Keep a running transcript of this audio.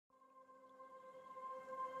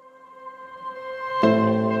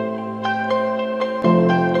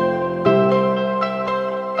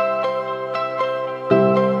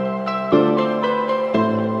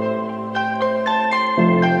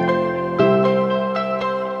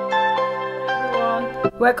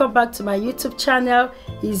welcome back to my YouTube channel.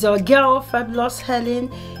 It's your girl Fabulous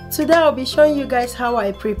Helen. Today I'll be showing you guys how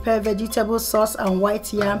I prepare vegetable sauce and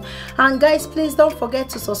white yam. And guys, please don't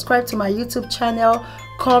forget to subscribe to my YouTube channel,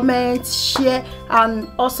 comment, share,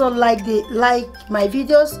 and also like my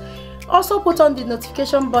videos. Also put on the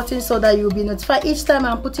notification button so that you'll be notified each time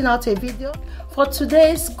I'm putting out a video. For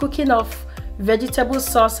today's cooking of vegetable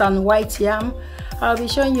sauce and white yam, I'll be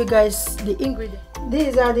showing you guys the ingredients.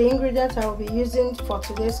 These are the ingredients I will be using for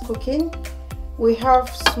today's cooking. We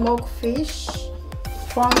have smoked fish,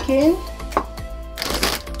 pumpkin,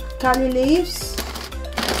 KALE leaves,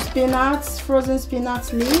 spinach, frozen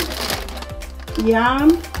spinach leaf,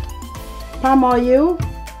 yam, palm oil,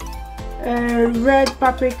 red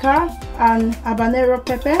paprika and habanero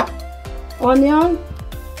pepper, onion,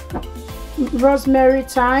 rosemary,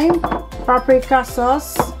 thyme, paprika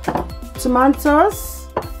sauce, tomatoes,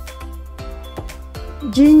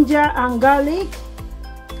 ginger and garlic,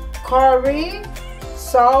 curry,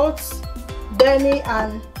 salt, Benny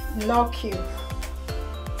and nut cube.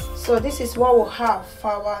 So this is what we'll have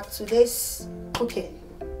for our today's cooking.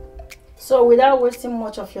 So without wasting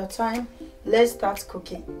much of your time, let's start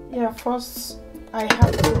cooking. Yeah, first I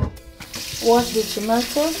have to wash the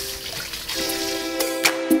tomatoes.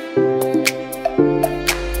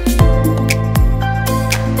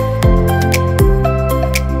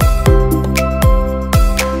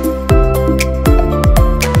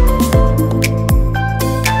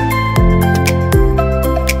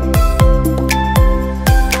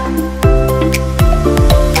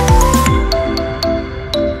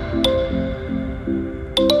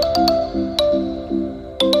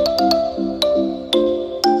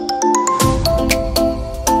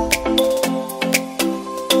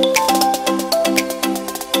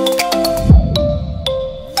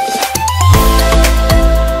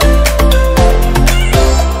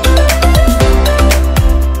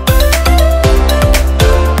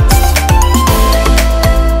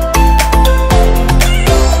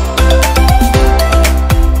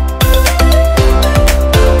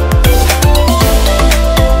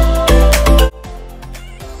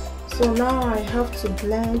 So now I have to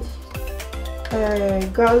blend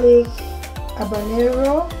garlic,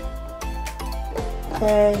 habanero,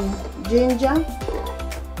 and ginger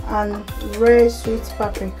and red sweet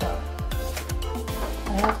paprika.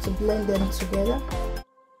 I have to blend them together.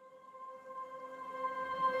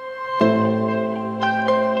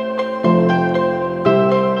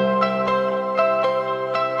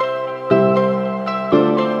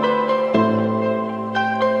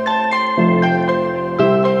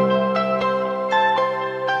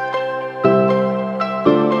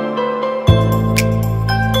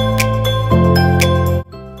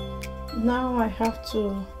 Now I have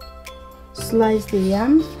to slice the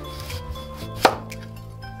yam.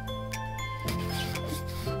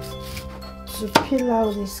 To peel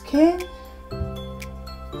out the skin.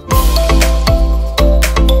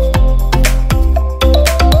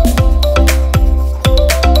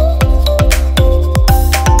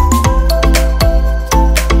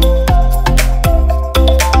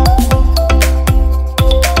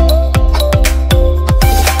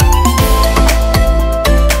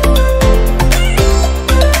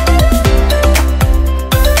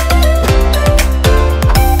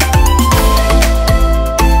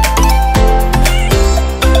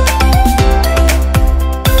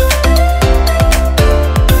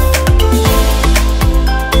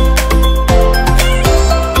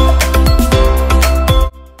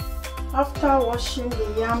 After washing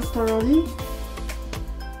the yam thoroughly,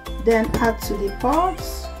 then add to the pot.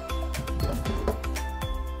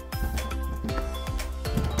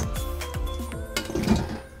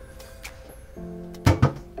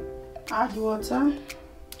 Add water.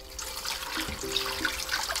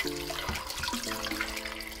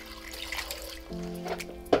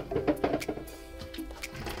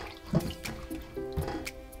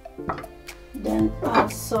 Then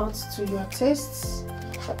add salt to your taste.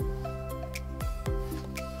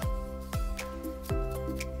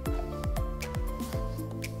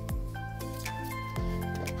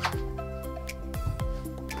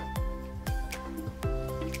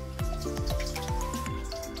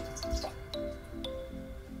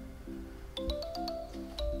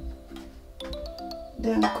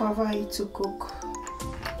 Then cover it to cook.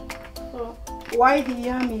 So while the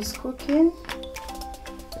yam is cooking,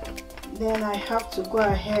 then I have to go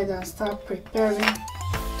ahead and start preparing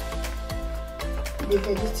the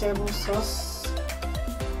vegetable sauce.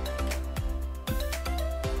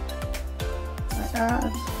 I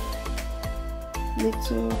add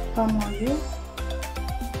little palm oil.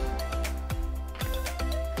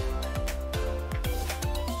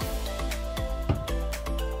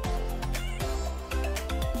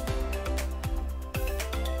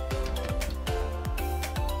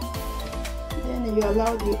 Then you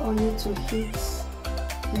allow the oil to heat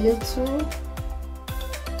little,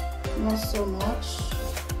 not so much.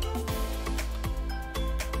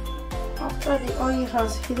 After the oil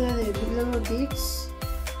has heated a little bit,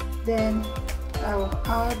 then I'll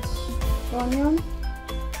add onion.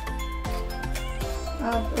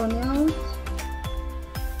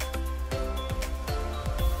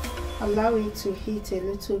 Allow it to heat a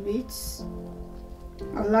little bit.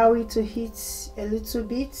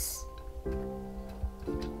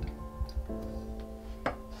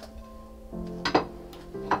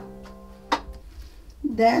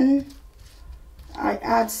 Then I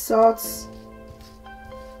add salt.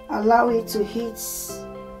 Allow it to heat.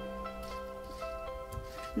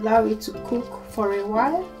 Allow it to cook for a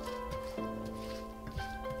while.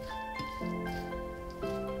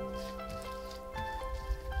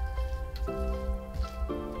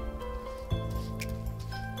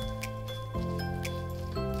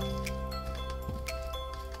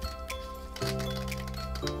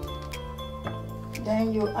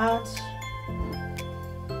 Then you add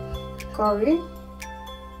curry.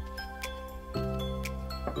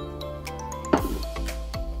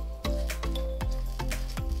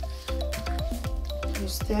 You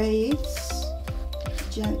stir it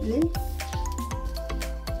gently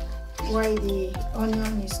while the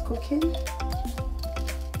onion is cooking.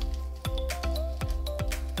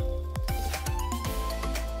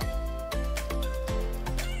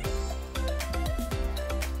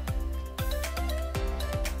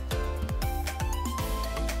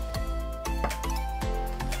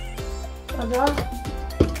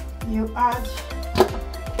 You add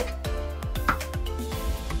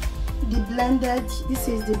the blended, this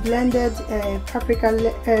is the blended paprika,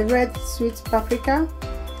 red sweet paprika,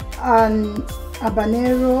 and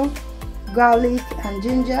habanero, garlic and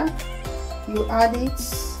ginger. You add it.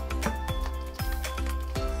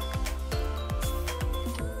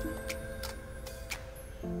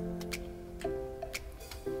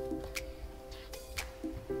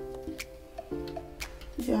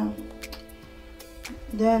 Yeah.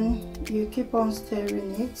 Then you keep on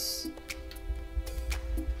stirring it.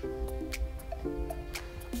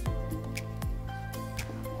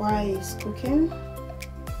 While it's cooking.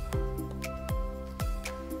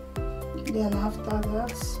 Then after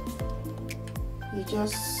that, you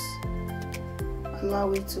just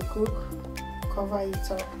allow it to cook, cover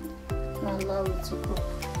it up, and allow it to cook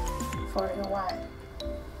for a while.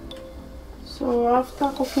 So after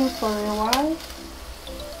cooking for a while,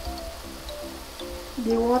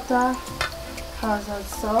 the water has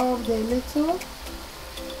absorbed a little.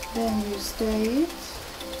 Then you stir it.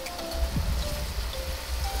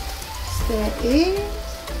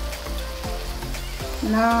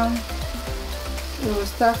 Now you will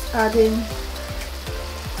start adding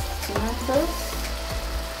tomatoes.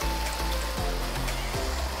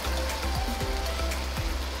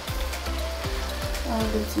 Add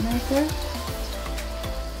the tomato.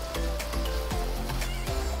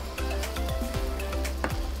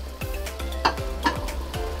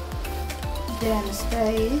 Then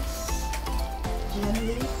stir it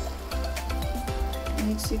gently.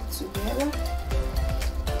 Mix it together.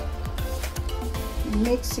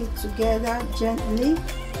 Mix it together gently.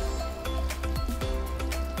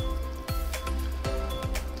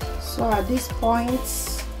 So at this point,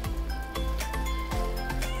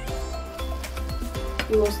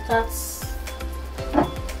 you will start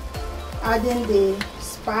adding the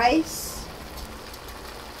spice.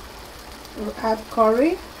 You add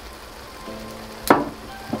curry.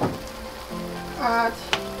 Add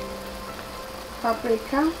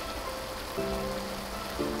paprika,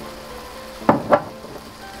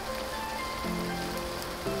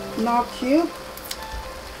 nor cube,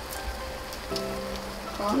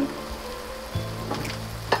 corn,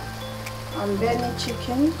 and belly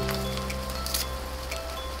chicken,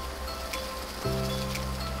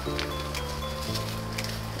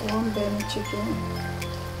 one belly chicken.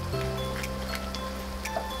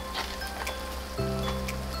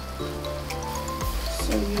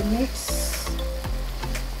 So you mix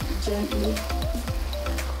gently.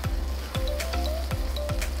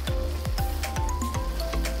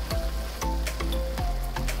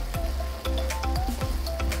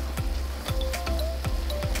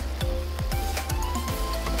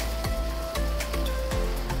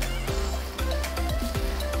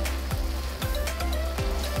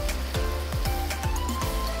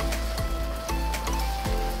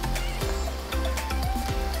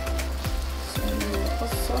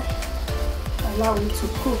 Allow it to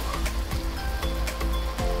cook.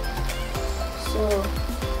 So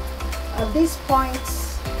at this point,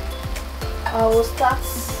 I will start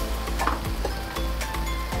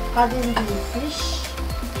adding the fish,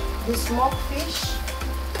 the smoked fish.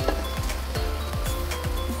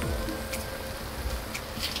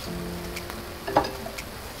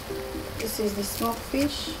 This is the smoked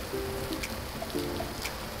fish.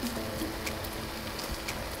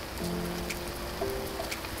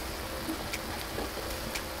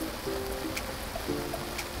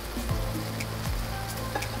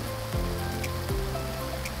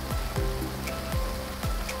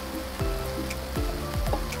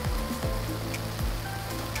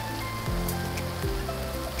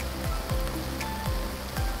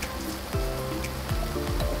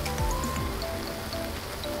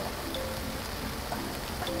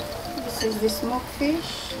 This is the smoked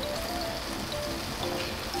fish.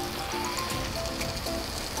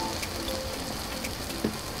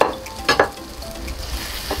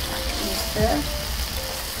 There.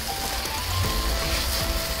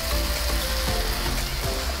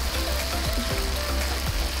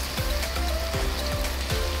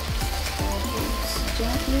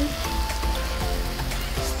 Gently.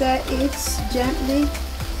 Stir it gently.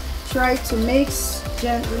 Try to mix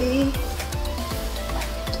gently.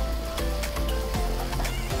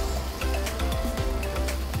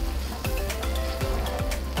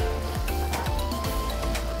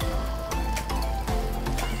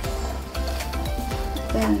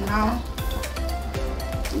 Then now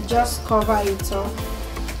just cover it up,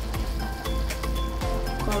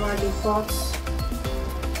 cover the pot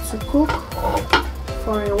to cook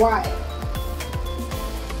for a while.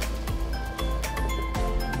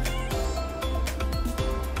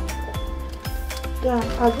 Then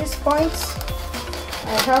at this point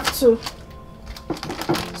I have to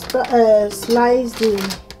slice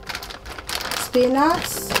the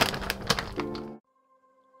spinach.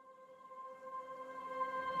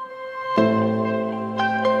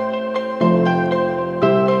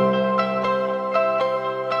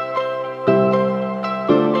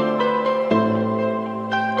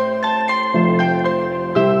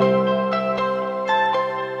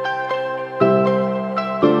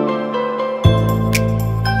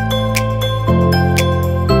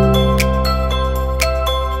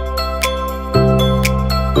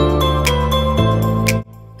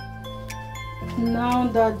 Now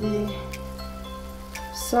that the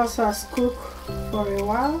sauce has cooked for a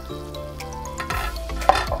while,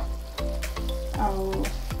 I will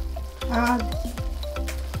add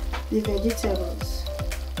the vegetables.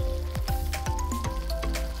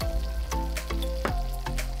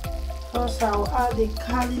 First I will add the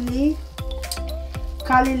KALE leaf.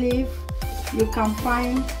 KALE leaf you can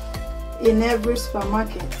find in every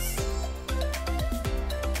supermarket.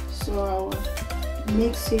 So I will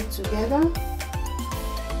mix it together.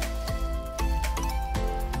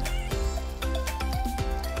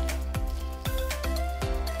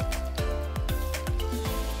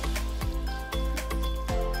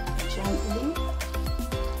 Gently.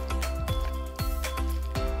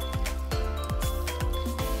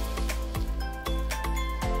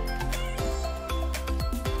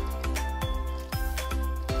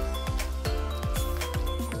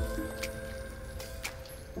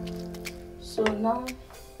 So now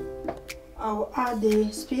I'll add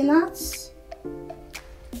the spinach.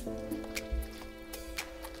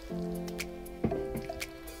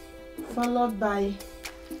 Followed by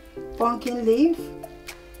pumpkin leaf.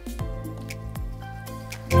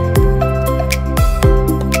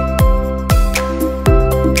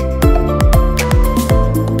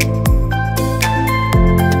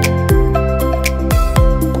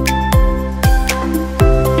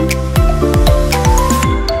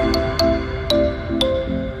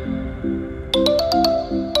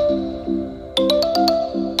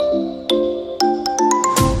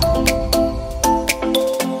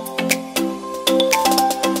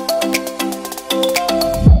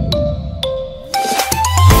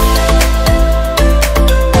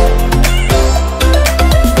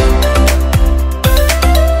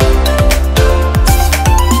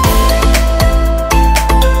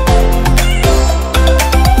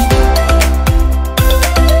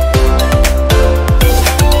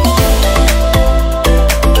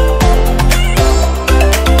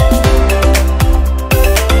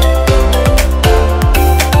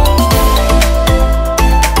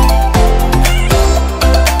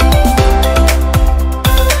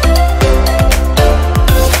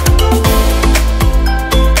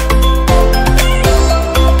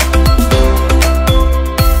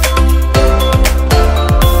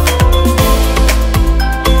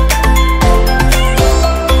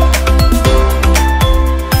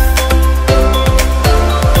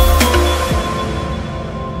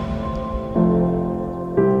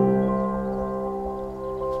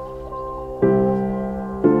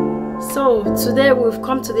 So today we've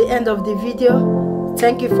come to the end of the video.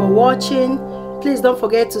 Thank you for watching. Please don't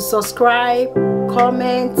forget to subscribe,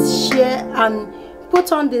 comment, share, and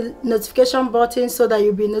put on the notification button so that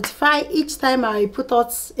you'll be notified each time I put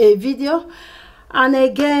out a video. And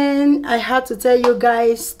again, I had to tell you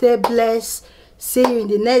guys, stay blessed. See you in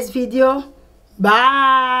the next video.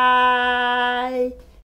 Bye.